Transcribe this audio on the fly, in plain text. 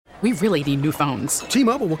We really need new phones.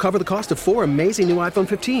 T-Mobile will cover the cost of 4 amazing new iPhone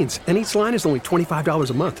 15s, and each line is only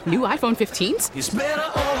 $25 a month. New iPhone 15s? It's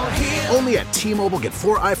better over here. Only at T-Mobile, get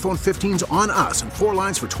 4 iPhone 15s on us and 4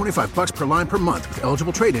 lines for $25 per line per month with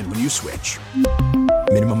eligible trade-in when you switch.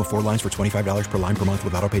 Minimum of 4 lines for $25 per line per month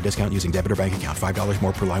with autopay discount using debit or bank account. $5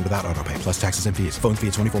 more per line without autopay, plus taxes and fees. Phone fee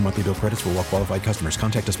at 24 monthly bill credits for well-qualified customers.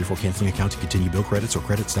 Contact us before canceling account to continue bill credits or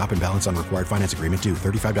credit stop and balance on required finance agreement due.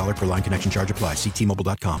 $35 per line connection charge applies. See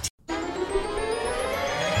T-Mobile.com.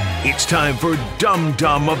 It's time for Dum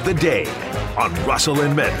Dum of the Day on Russell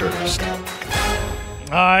and Medhurst.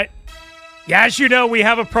 As you know, we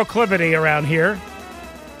have a proclivity around here.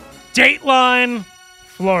 Dateline,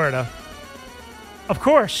 Florida. Of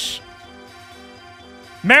course.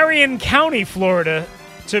 Marion County, Florida,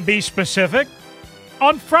 to be specific.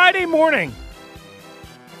 On Friday morning,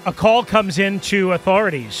 a call comes in to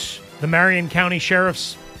authorities, the Marion County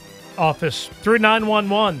Sheriff's Office, through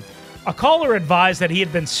 911. A caller advised that he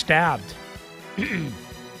had been stabbed.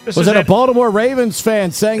 Was it a Baltimore Ravens fan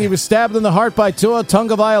saying he was stabbed in the heart by Tua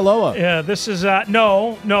Tagovailoa? Yeah, this is,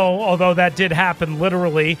 no, although that did happen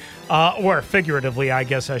literally, or figuratively, I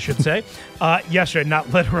guess I should say. Yesterday, not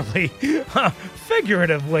literally,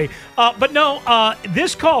 figuratively. But no,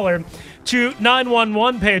 this caller to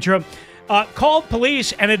 911, Pedro, called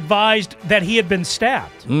police and advised that he had been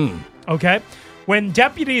stabbed. Okay? When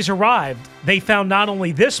deputies arrived, they found not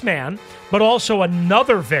only this man, but also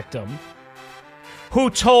another victim who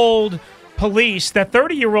told police that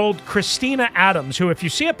 30-year-old Christina Adams, who, if you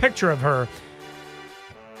see a picture of her,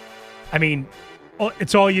 I mean,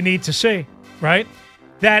 it's all you need to see, right?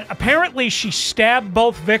 That apparently she stabbed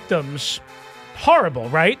both victims, horrible,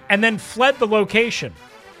 right? And then fled the location.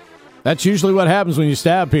 That's usually what happens when you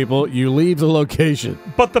stab people. You leave the location.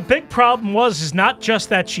 But the big problem is not just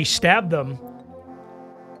that she stabbed them.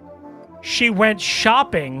 She went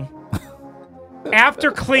shopping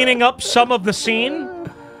after cleaning up some of the scene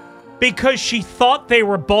because she thought they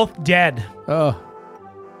were both dead. Oh.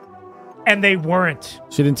 And they weren't.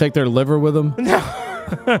 She didn't take their liver with them? No.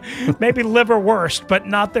 Maybe liver worst, but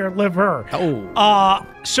not their liver. Oh.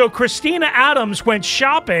 So Christina Adams went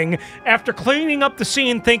shopping after cleaning up the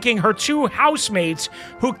scene, thinking her two housemates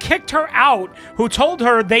who kicked her out, who told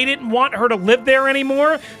her they didn't want her to live there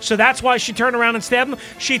anymore, so that's why she turned around and stabbed them.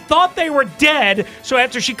 She thought they were dead, so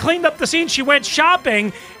after she cleaned up the scene, she went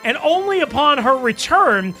shopping, and only upon her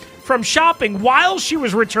return from shopping, while she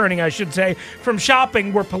was returning, I should say, from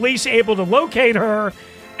shopping, were police able to locate her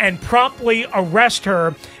and promptly arrest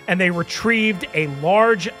her, and they retrieved a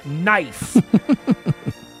large knife.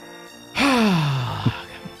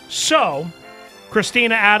 So,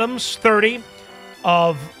 Christina Adams, 30,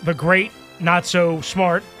 of the great,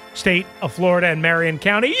 not-so-smart state of Florida and Marion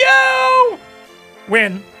County, you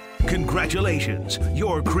win. Congratulations,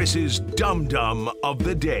 you're Chris's Dum Dum of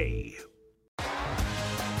the Day.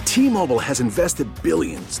 T-Mobile has invested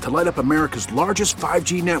billions to light up America's largest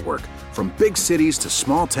 5G network, from big cities to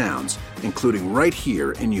small towns, including right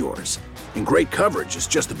here in yours. And great coverage is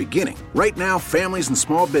just the beginning. Right now, families and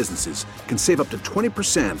small businesses can save up to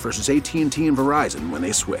 20% versus AT&T and Verizon when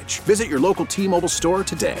they switch. Visit your local T-Mobile store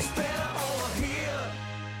today.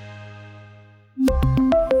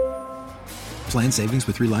 Plan savings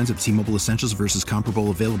with 3 lines of T-Mobile Essentials versus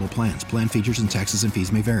comparable available plans. Plan features and taxes and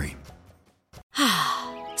fees may vary.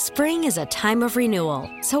 Spring is a time of renewal,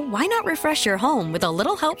 so why not refresh your home with a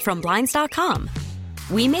little help from Blinds.com?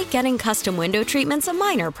 We make getting custom window treatments a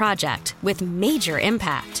minor project with major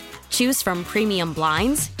impact. Choose from premium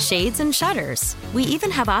blinds, shades, and shutters. We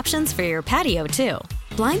even have options for your patio, too.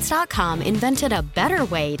 Blinds.com invented a better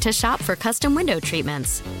way to shop for custom window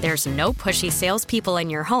treatments. There's no pushy salespeople in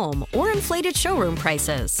your home or inflated showroom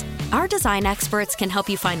prices. Our design experts can help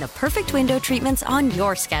you find the perfect window treatments on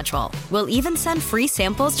your schedule. We'll even send free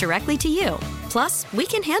samples directly to you. Plus, we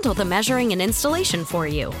can handle the measuring and installation for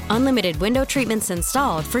you. Unlimited window treatments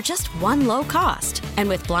installed for just one low cost. And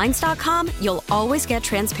with Blinds.com, you'll always get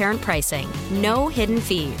transparent pricing. No hidden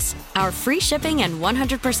fees. Our free shipping and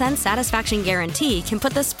 100% satisfaction guarantee can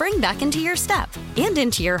put the spring back into your step and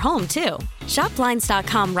into your home, too. Shop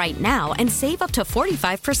Blinds.com right now and save up to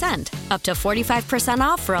 45%. Up to 45%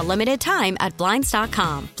 off for a limited time at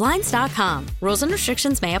Blinds.com. Blinds.com. Rules and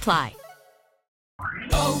restrictions may apply.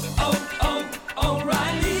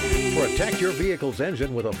 O'Reilly. Protect your vehicle's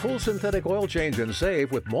engine with a full synthetic oil change and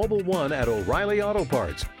save with Mobil 1 at O'Reilly Auto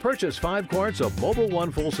Parts. Purchase 5 quarts of Mobil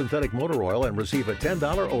 1 full synthetic motor oil and receive a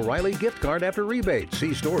 $10 O'Reilly gift card after rebate.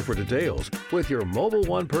 See store for details. With your Mobil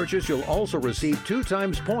 1 purchase, you'll also receive 2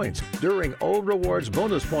 times points during O Rewards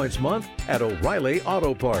Bonus Points Month at O'Reilly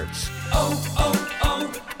Auto Parts.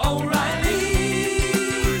 O'Reilly.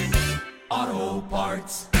 Auto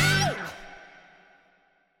Parts.